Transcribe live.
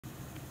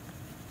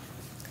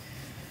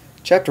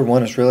Chapter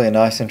 1 is really a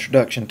nice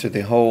introduction to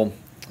the whole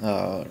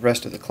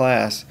rest of the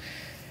class.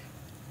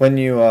 When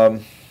you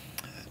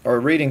are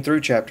reading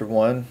through Chapter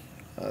 1,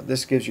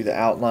 this gives you the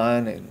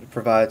outline and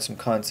provides some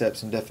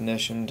concepts and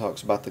definition,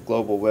 talks about the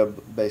global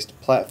web-based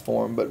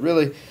platform, but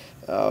really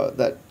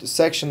that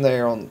section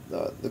there on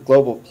the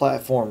global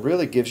platform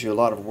really gives you a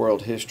lot of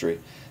world history.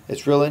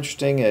 It's real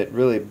interesting. It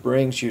really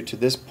brings you to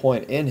this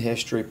point in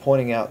history,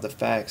 pointing out the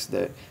facts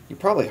that you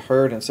probably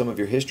heard in some of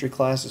your history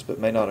classes but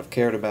may not have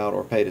cared about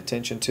or paid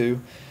attention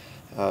to.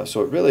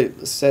 So it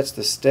really sets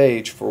the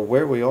stage for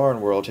where we are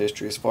in world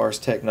history as far as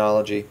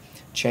technology,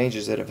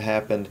 changes that have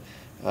happened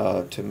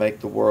to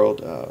make the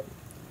world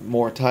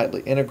more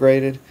tightly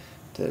integrated,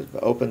 to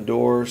open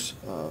doors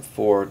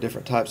for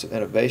different types of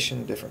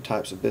innovation, different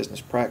types of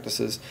business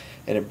practices,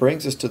 and it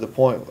brings us to the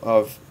point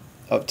of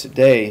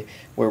today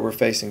where we're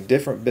facing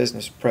different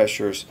business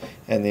pressures,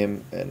 and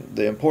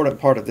the important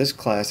part of this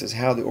class is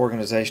how the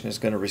organization is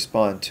going to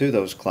respond to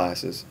those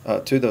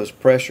to those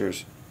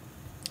pressures.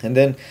 And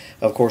then,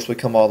 of course, we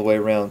come all the way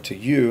around to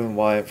you and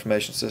why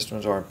information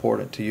systems are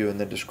important to you, and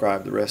then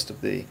describe the rest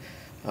of the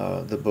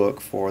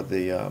book for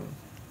the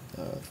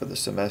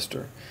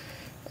semester.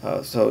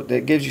 So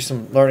it gives you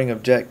some learning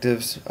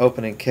objectives,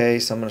 opening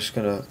case. I'm just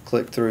going to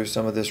click through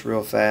some of this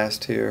real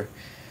fast here.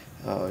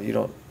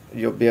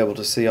 You'll be able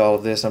to see all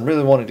of this. I'm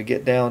really wanting to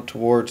get down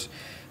towards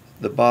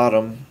the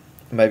bottom,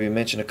 maybe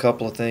mention a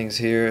couple of things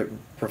here. It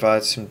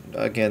provides some,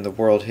 again, the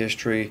world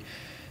history,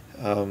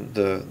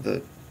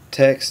 the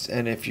text,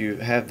 and if you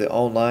have the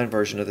online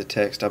version of the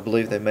text, I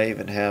believe they may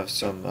even have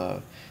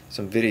some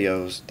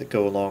videos that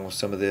go along with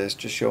some of this,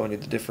 just showing you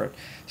the different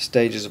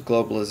stages of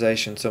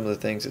globalization, some of the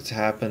things that's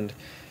happened.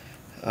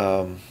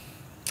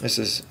 This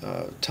is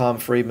Tom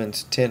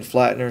Friedman's 10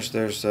 Flatteners.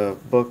 There's a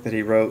book that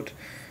he wrote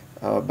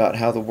about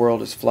how the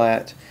world is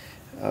flat.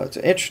 It's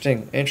an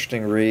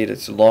interesting read.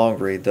 It's a long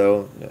read,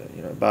 though.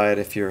 Buy it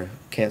if you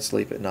can't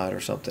sleep at night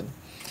or something.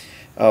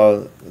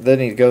 Then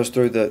he goes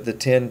through the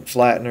 10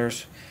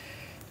 Flatteners,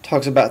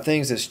 talks about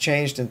things that's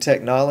changed in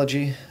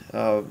technology,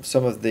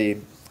 some of the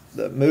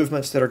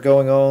movements that are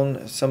going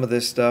on. Some of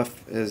this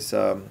stuff is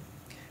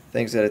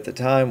things that at the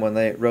time when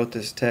they wrote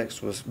this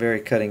text was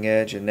very cutting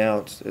edge, and now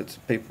it's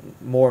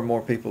more and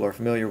more people are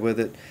familiar with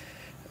it.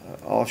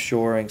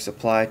 Offshoring,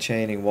 supply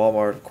chaining,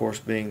 Walmart, of course,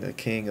 being the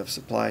king of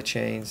supply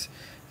chains,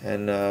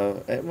 and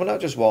well, not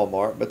just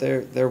Walmart, but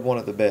they're one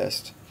of the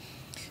best.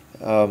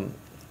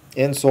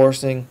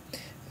 Insourcing,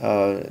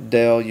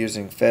 Dell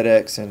using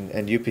FedEx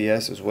and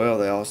UPS as well.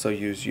 They also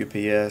use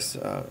UPS,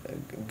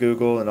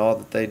 Google, and all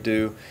that they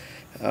do.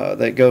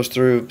 That goes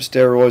through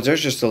steroids.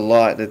 There's just a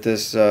lot that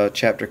this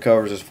chapter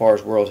covers as far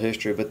as world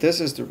history, but this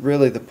is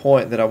really the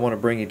point that I want to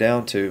bring you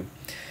down to,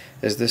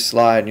 is this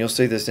slide, and you'll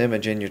see this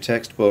image in your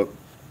textbook.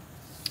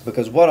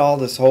 Because what all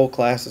this whole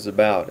class is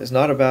about is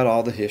not about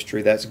all the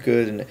history. That's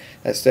good and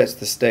that sets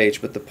the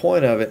stage. But the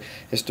point of it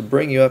is to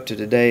bring you up to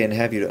today and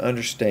have you to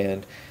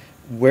understand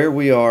where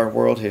we are in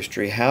world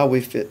history, how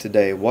we fit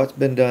today, what's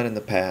been done in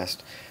the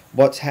past,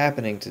 what's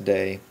happening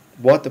today,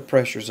 what the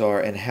pressures are,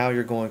 and how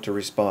you're going to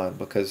respond.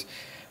 Because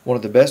one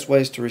of the best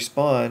ways to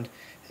respond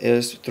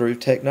is through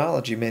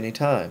technology many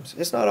times.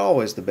 It's not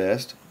always the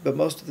best, but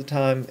most of the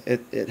time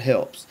it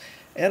helps.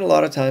 And a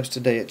lot of times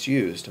today it's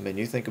used. I mean,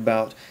 you think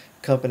about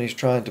companies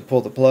trying to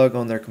pull the plug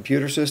on their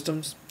computer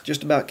systems,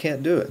 just about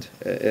can't do it.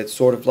 It's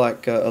sort of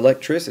like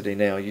electricity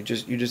now. You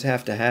just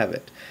have to have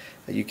it.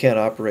 You can't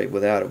operate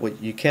without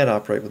it. You can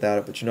operate without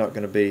it, but you're not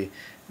going to be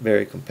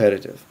very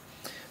competitive.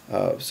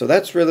 So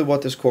that's really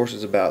what this course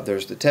is about.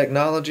 There's the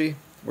technology.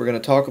 We're going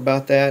to talk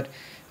about that,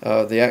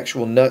 the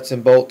actual nuts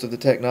and bolts of the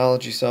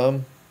technology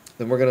some.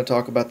 Then we're going to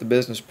talk about the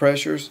business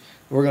pressures.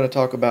 We're going to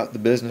talk about the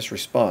business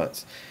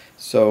response.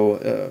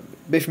 So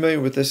be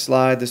familiar with this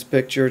slide, this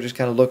picture. Just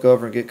kind of look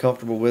over and get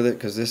comfortable with it,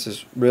 because this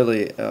is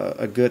really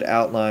a good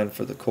outline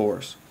for the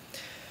course.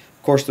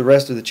 Of course, the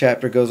rest of the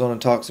chapter goes on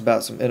and talks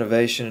about some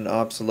innovation and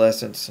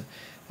obsolescence.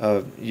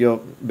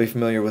 You'll be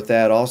familiar with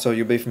that. Also,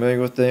 you'll be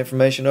familiar with the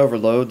information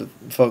overload. The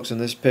folks in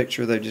this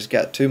picture, they've just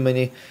got too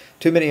many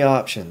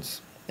options,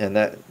 and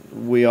that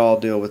we all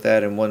deal with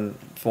that in one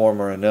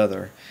form or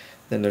another.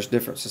 Then there's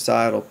different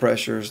societal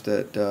pressures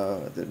that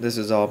this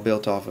is all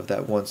built off of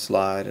that one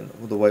slide and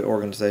the way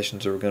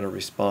organizations are going to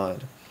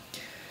respond.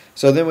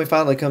 So then we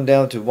finally come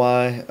down to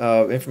why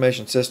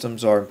information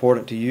systems are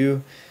important to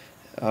you.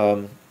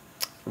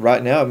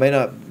 Right now it may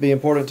not be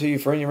important to you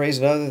for any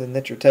reason other than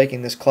that you're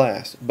taking this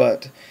class,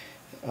 but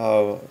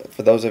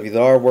for those of you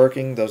that are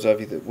working, those of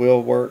you that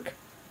will work,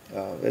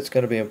 it's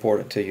going to be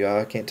important to you.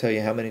 I can't tell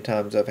you how many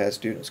times I've had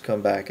students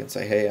come back and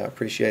say, hey, I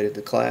appreciated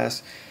the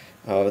class.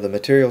 The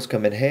materials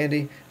come in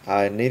handy.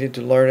 I needed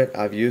to learn it.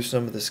 I've used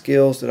some of the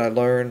skills that I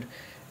learned,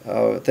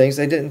 things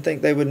they didn't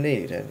think they would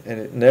need, and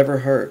it never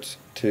hurts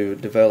to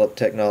develop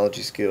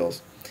technology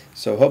skills.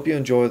 So hope you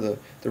enjoy the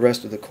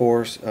rest of the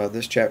course.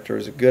 This chapter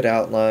is a good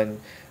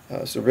outline,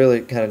 so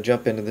really kind of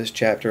jump into this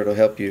chapter. It'll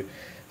help you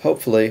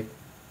hopefully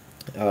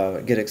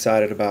get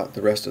excited about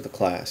the rest of the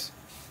class.